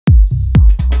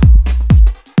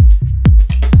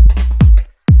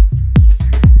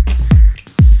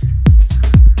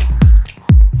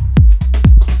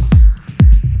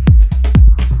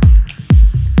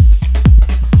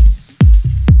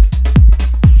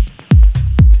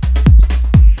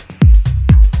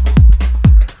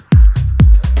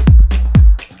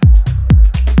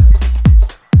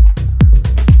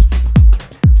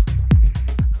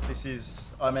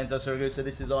Enzo Siragusa,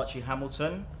 this is Archie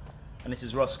Hamilton, and this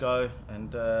is Rossko,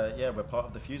 and yeah, we're part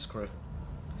of the Fuse crew.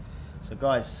 So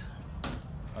guys,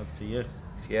 over to you.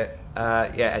 Yeah,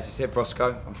 as you said,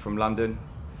 Rossko, I'm from London,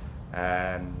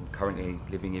 currently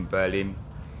living in Berlin.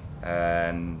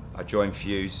 I joined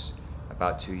Fuse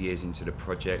about 2 years into the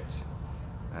project,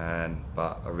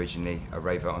 but originally a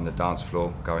raver on the dance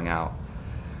floor, going out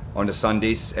on the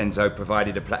Sundays. Enzo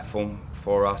provided a platform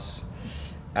for us,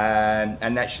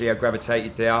 and naturally I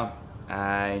gravitated there,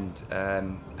 and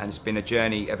it's been a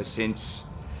journey ever since.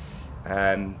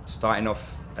 Starting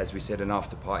off, as we said, an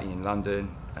after party in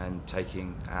London, and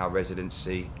taking our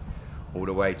residency all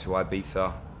the way to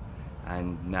Ibiza,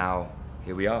 and now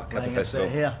here we are, Kappa Festival.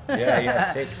 Here. Yeah,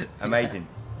 sick, amazing.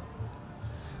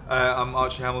 I'm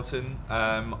Archie Hamilton.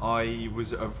 I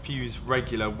was a Fuse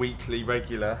weekly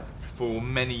regular for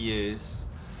many years,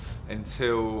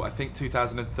 until I think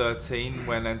 2013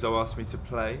 when Enzo asked me to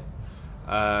play.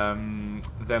 Then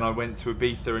I went to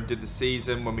Ibiza and did the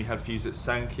season when we had Fuse at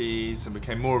Sankey's, and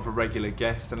became more of a regular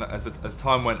guest, and as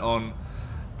time went on,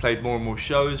 played more and more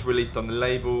shows, released on the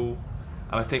label,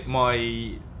 and I think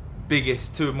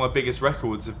two of my biggest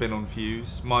records have been on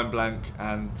Fuse, Mind Blank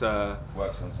and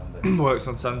Works on Sunday. Works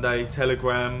on Sunday,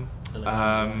 Telegram.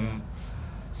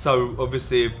 So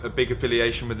obviously a big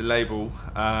affiliation with the label,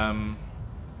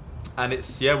 and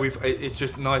it's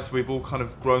just nice. We've all kind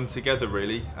of grown together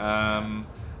really,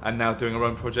 and now doing our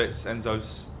own projects.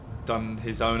 Enzo's done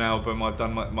his own album. I've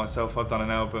done myself. I've done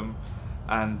an album,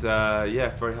 and yeah,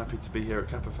 very happy to be here at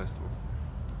Kappa Festival.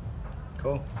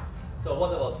 Cool. So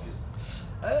what about Fuse?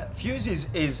 Fuse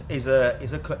is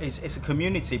a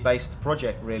community-based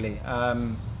project, really.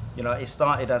 You know, it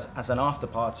started as an after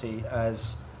party,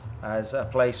 as a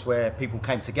place where people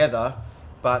came together,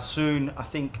 but soon I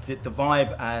think that the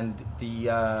vibe and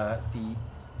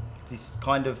this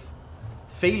kind of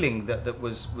feeling that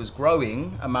was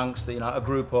growing amongst a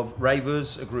group of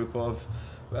ravers, a group of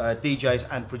DJs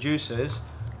and producers,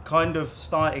 kind of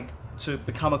started to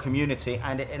become a community,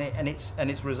 and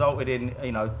it's resulted in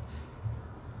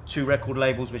 2 record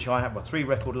labels, which I have, well, 3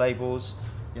 record labels.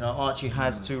 Archie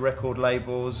has 2 record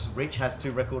labels, Rich has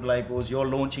 2 record labels, you're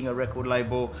launching a record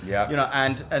label. Yeah.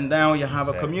 And now you have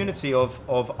a community of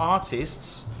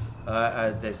artists.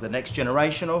 There's the next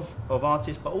generation of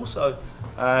artists, but also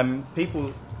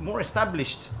people, more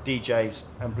established DJs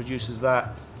and producers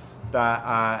that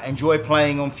enjoy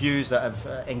playing on Fuse, that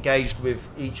have engaged with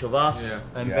each of us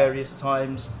in various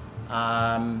times.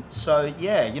 So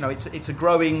yeah, it's a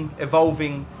growing,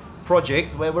 evolving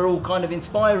project where we're all kind of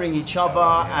inspiring each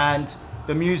other, and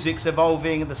the music's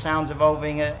evolving, the sound's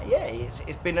evolving. Yeah, it's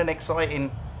been an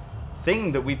exciting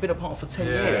thing that we've been a part of for 10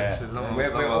 years.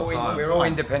 We're all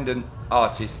independent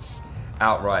artists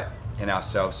outright in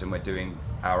ourselves, and we're doing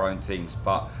our own things,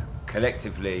 but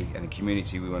collectively in a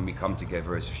community, when we come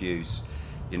together as Fuse,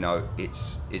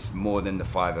 it's more than the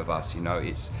 5 of us.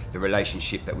 It's the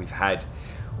relationship that we've had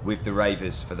with the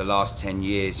ravers for the last 10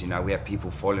 years. We have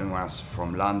people following us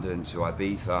from London to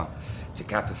Ibiza to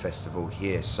Kappa Festival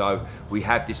here. So we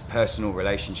have this personal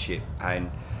relationship, and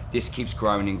this keeps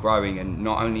growing and growing, and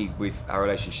not only with our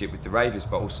relationship with the ravers,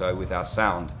 but also with our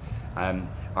sound. I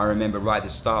remember right at the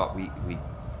start,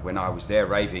 when I was there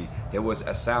raving, there was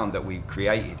a sound that we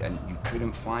created and you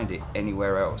couldn't find it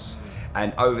anywhere else.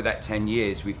 And over that 10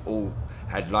 years, we've all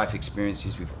had life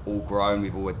experiences, we've all grown,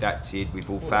 we've all adapted, we've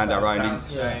all found our own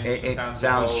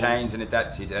sounds changed and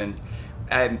adapted. And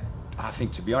I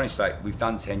think, to be honest, we've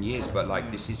done 10 years, but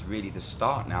this is really the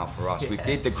start now for us. We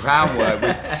did the groundwork,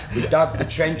 we dug the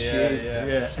trenches,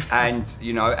 and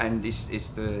and it's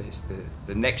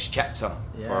the next chapter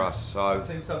for us. So I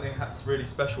think something really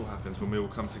special happens when we all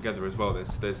come together as well.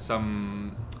 There's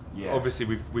some. Obviously,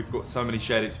 we've got so many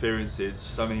shared experiences,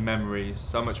 so many memories,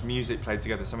 so much music played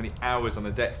together, so many hours on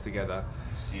the decks together.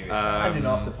 And in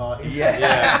after parties. Yeah,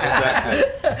 exactly.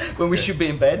 When we should be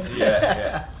in bed.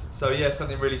 Yeah. So yeah,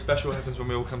 something really special happens when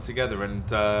we all come together, and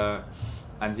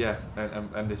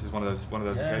this is one of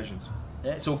those occasions.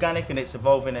 Yeah, it's organic and it's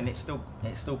evolving, and it's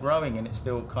still growing, and it's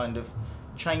still kind of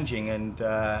changing, and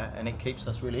it keeps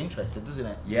us really interested, doesn't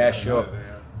it? Yeah, sure.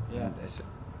 Yeah.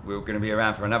 We're going to be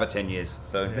around for another 10 years,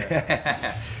 so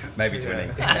maybe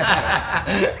 20.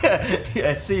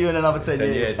 Yeah, see you in another 10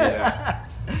 years. Yeah.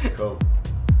 Cool.